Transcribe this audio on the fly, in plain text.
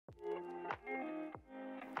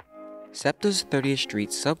SEPTA's 30th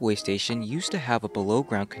Street subway station used to have a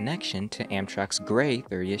below-ground connection to Amtrak's gray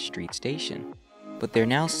 30th Street station, but they're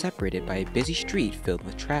now separated by a busy street filled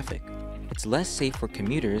with traffic. It's less safe for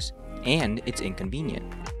commuters, and it's inconvenient.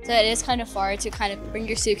 So it is kind of far to kind of bring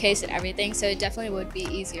your suitcase and everything, so it definitely would be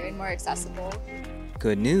easier and more accessible.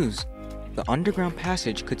 Good news! The underground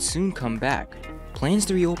passage could soon come back. Plans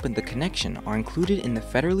to reopen the connection are included in the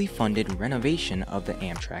federally funded renovation of the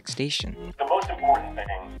AMTRAK station. The most important thing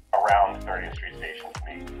around 30th Street Station to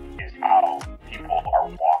me is how people are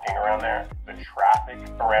walking around there. The traffic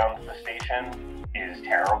around the station is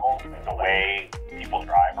terrible. The way people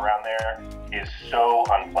drive around there is so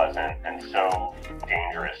unpleasant and so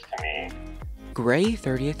dangerous to me. Gray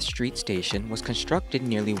 30th Street Station was constructed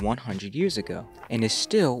nearly 100 years ago and is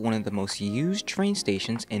still one of the most used train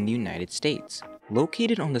stations in the United States.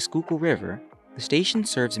 Located on the Schuylkill River, the station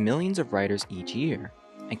serves millions of riders each year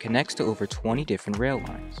and connects to over 20 different rail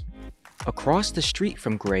lines. Across the street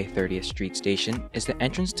from Gray 30th Street Station is the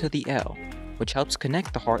entrance to the L, which helps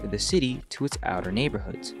connect the heart of the city to its outer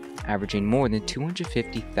neighborhoods, averaging more than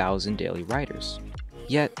 250,000 daily riders.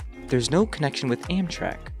 Yet, there's no connection with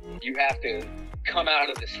AMTRAK. You have to come out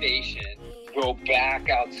of the station, go back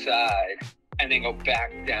outside, and then go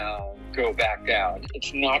back down, go back out.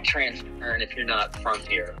 It's not transparent if you're not from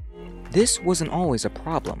here. This wasn't always a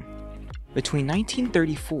problem. Between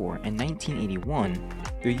 1934 and 1981,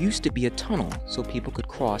 there used to be a tunnel so people could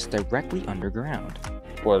cross directly underground.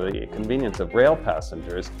 For the convenience of rail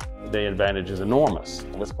passengers, the advantage is enormous.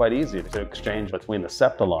 It was quite easy to exchange between the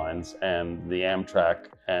SEPTA lines and the AMTRAK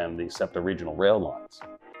and the SEPTA regional rail lines.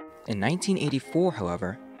 In 1984,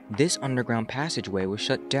 however, this underground passageway was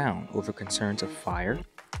shut down over concerns of fire,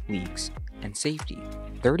 leaks, and safety.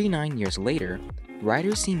 39 years later,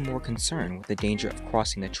 riders seem more concerned with the danger of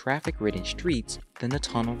crossing the traffic-ridden streets than the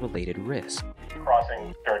tunnel-related risk.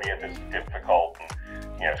 Crossing 30th is difficult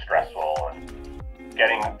and stressful, and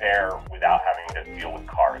getting there without having to deal with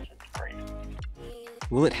cars would be great.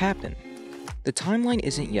 Will it happen? The timeline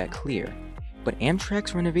isn't yet clear, but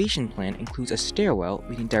Amtrak's renovation plan includes a stairwell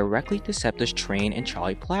leading directly to SEPTA's train and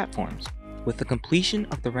trolley platforms. With the completion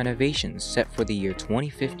of the renovations set for the year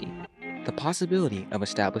 2050, the possibility of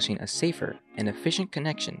establishing a safer and efficient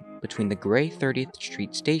connection between the Gray 30th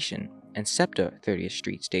Street Station and SEPTA 30th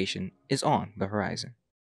Street Station is on the horizon.